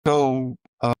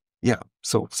Yeah.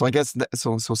 So I guess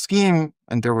so scheme,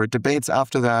 and there were debates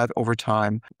after that over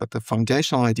time, but the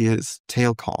foundational idea is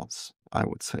tail calls, I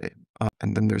would say.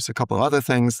 And then there's a couple of other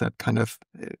things that kind of,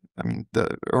 I mean,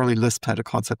 the early Lisp had a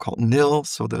concept called nil,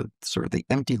 so the sort of the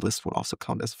empty list would also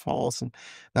count as false, and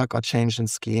that got changed in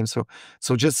Scheme. So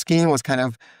just Scheme was kind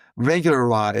of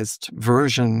regularized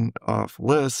version of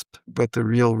Lisp, but the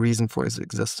real reason for its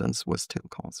existence was tail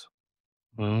calls.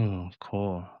 Oh,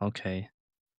 cool. Okay.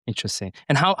 Interesting.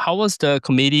 And how was the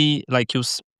committee like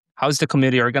how is the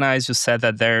committee organized? You said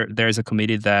that there's a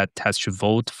committee that has to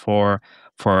vote for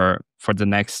the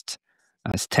next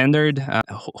standard.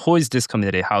 Who is this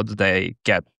committee? How do they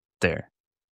get there?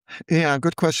 Yeah,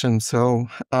 good question. So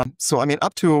I mean,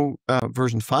 up to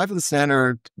version 5 of the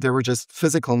standard, there were just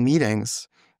physical meetings,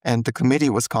 and the committee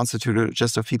was constituted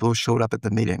just of people who showed up at the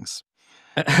meetings.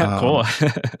 Cool.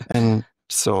 Um, and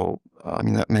so, I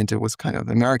mean, that meant it was kind of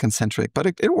American centric, but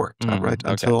it worked, right,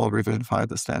 Okay. until revision 5 of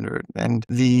the standard. And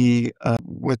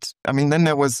then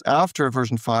there was after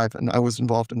version 5, and I was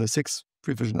involved in the 6th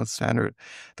revision of the standard,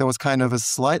 there was kind of a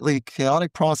slightly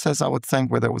chaotic process, I would think,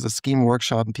 where there was a scheme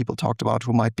workshop and people talked about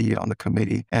who might be on the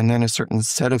committee. And then a certain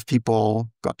set of people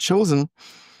got chosen.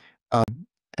 Uh,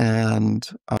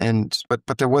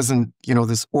 but there wasn't,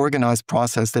 this organized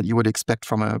process that you would expect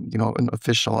from an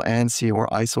official ANSI or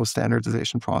ISO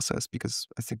standardization process, because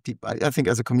I think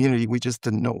as a community, we just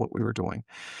didn't know what we were doing.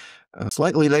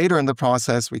 Slightly later in the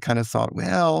process, we kind of thought,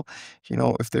 well,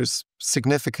 if there's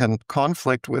significant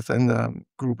conflict within the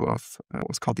group of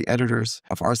what's called the editors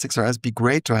of R6RS, it'd be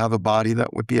great to have a body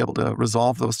that would be able to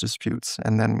resolve those disputes.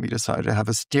 And then we decided to have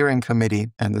a steering committee,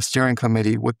 and the steering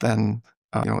committee would then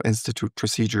institute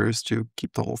procedures to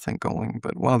keep the whole thing going.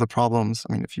 But one of the problems,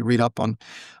 I mean, if you read up on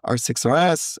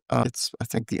R6RS, I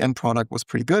think the end product was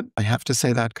pretty good. I have to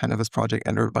say that kind of as project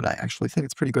editor, but I actually think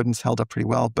it's pretty good and it's held up pretty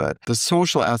well. But the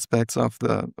social aspects of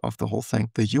the whole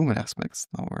thing, the human aspects,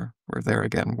 were there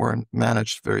again, weren't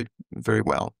managed very, very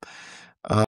well.